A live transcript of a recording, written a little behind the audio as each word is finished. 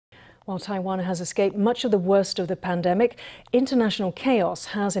While Taiwan has escaped much of the worst of the pandemic, international chaos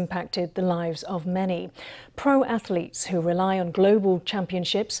has impacted the lives of many. Pro athletes who rely on global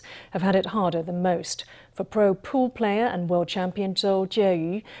championships have had it harder than most. For pro pool player and world champion Chou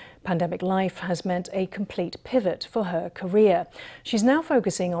Chieh-yu, pandemic life has meant a complete pivot for her career. She's now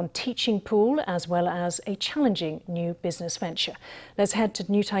focusing on teaching pool as well as a challenging new business venture. Let's head to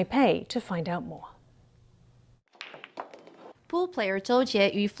New Taipei to find out more. Pool player Chou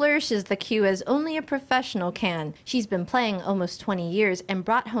Chieh-yu flourishes the cue as only a professional can. She's been playing almost 20 years and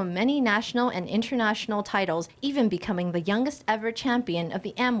brought home many national and international titles, even becoming the youngest ever champion of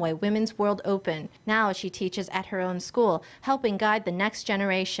the Amway Women's World Open. Now she teaches at her own school, helping guide the next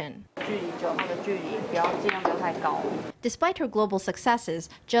generation. Despite her global successes,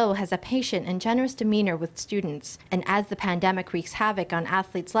 Chou has a patient and generous demeanor with students. And as the pandemic wreaks havoc on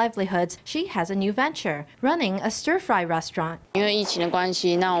athletes' livelihoods, she has a new venture, running a stir-fry restaurant. Because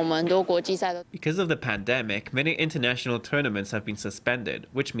of the pandemic, many international tournaments have been suspended,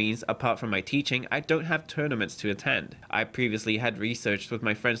 which means, apart from my teaching, I don't have tournaments to attend. I previously had researched with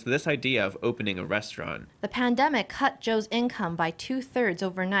my friends this idea of opening a restaurant. The pandemic cut Chou's income by 2/3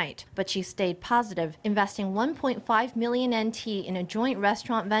 overnight, but she stayed positive, investing 1.5 million NT in a joint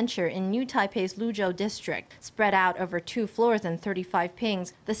restaurant venture in New Taipei's Luzhou district, spread out over 2 floors and 35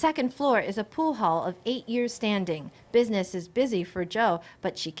 pings. The second floor is a pool hall of 8 years standing. Business is busy for Chou,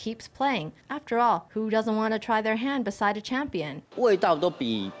 but she keeps playing. After all, who doesn't want to try their hand beside a champion? 味道都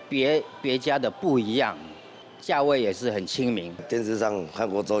比别家的不一样，价位也是很亲民。电视上看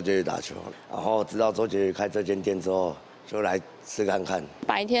过周杰伦打球，然后知道周杰伦开这间店之后，就来吃看看。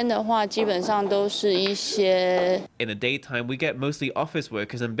白天的话，基本上都是一些。In the daytime, we get mostly office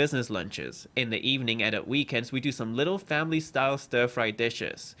workers and business lunches. In the evening and at weekends, we do some little family-style stir-fry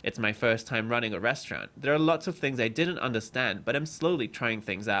dishes. It's my first time running a restaurant. There are lots of things I didn't understand, but I'm slowly trying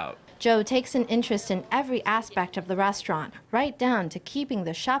things out. Chou takes an interest in every aspect of the restaurant, right down to keeping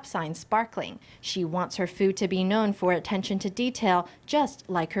the shop signs sparkling. She wants her food to be known for attention to detail, just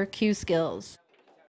like her Q skills.